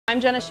I'm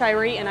Jenna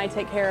Shirey and I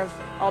take care of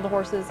all the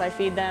horses. I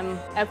feed them.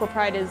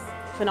 EquiPride is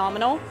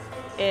phenomenal.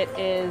 It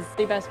is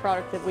the best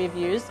product that we've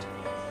used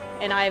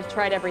and I've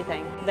tried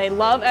everything. They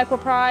love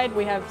EquiPride.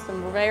 We have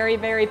some very,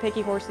 very picky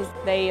horses.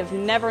 They have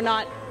never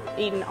not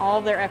eaten all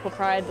of their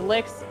EquiPride. The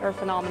licks are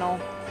phenomenal.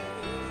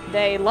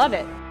 They love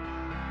it.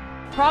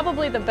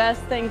 Probably the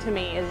best thing to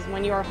me is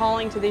when you are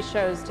hauling to these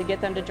shows to get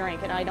them to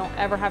drink, and I don't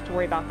ever have to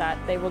worry about that.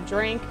 They will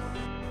drink.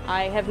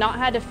 I have not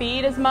had to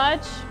feed as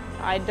much.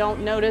 I don't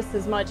notice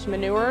as much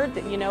manure.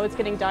 You know, it's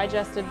getting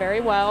digested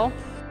very well.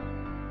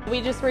 We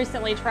just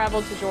recently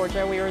traveled to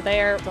Georgia. We were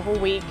there the whole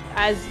week.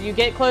 As you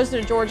get closer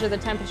to Georgia, the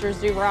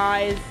temperatures do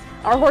rise.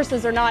 Our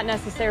horses are not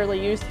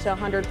necessarily used to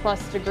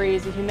 100+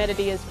 degrees. The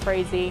humidity is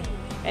crazy,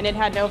 and it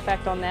had no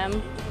effect on them.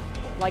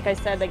 Like I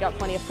said, they got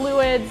plenty of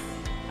fluids.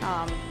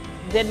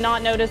 Did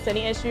not notice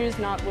any issues,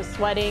 not with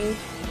sweating.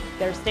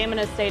 Their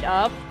stamina stayed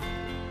up.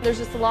 There's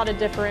just a lot of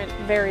different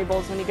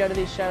variables when you go to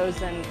these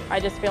shows, and I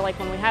just feel like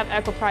when we have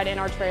EquiPride in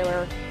our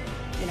trailer,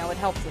 you know, it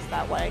helps us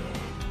that way.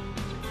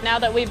 Now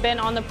that we've been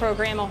on the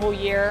program a whole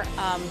year,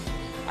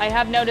 I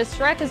have noticed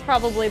Shrek is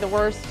probably the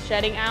worst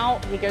shedding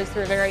out. He goes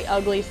through a very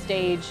ugly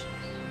stage.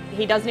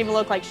 He doesn't even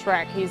look like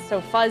Shrek. He's so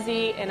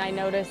fuzzy, and I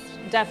noticed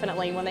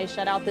definitely when they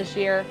shed out this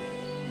year,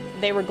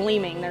 they were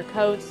gleaming. Their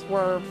coats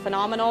were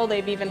phenomenal.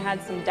 They've even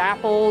had some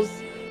dapples.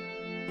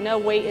 No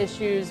weight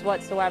issues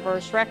whatsoever.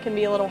 Shrek can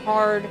be a little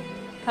hard.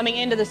 Coming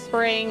into the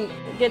spring,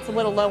 it gets a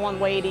little low on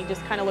weight. He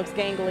just kind of looks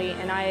gangly,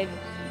 and I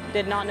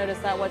did not notice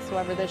that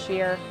whatsoever this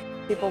year.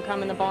 People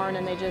come in the barn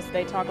and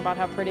they talk about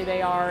how pretty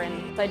they are,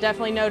 and I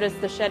definitely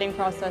noticed the shedding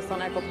process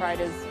on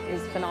EquiPride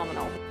is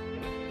phenomenal.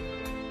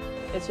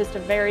 It's just a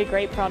very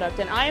great product,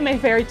 and I am a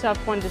very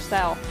tough one to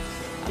sell.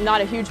 I'm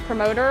not a huge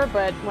promoter,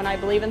 but when I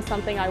believe in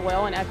something, I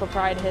will, and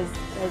EquiPride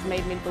has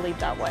made me believe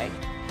that way.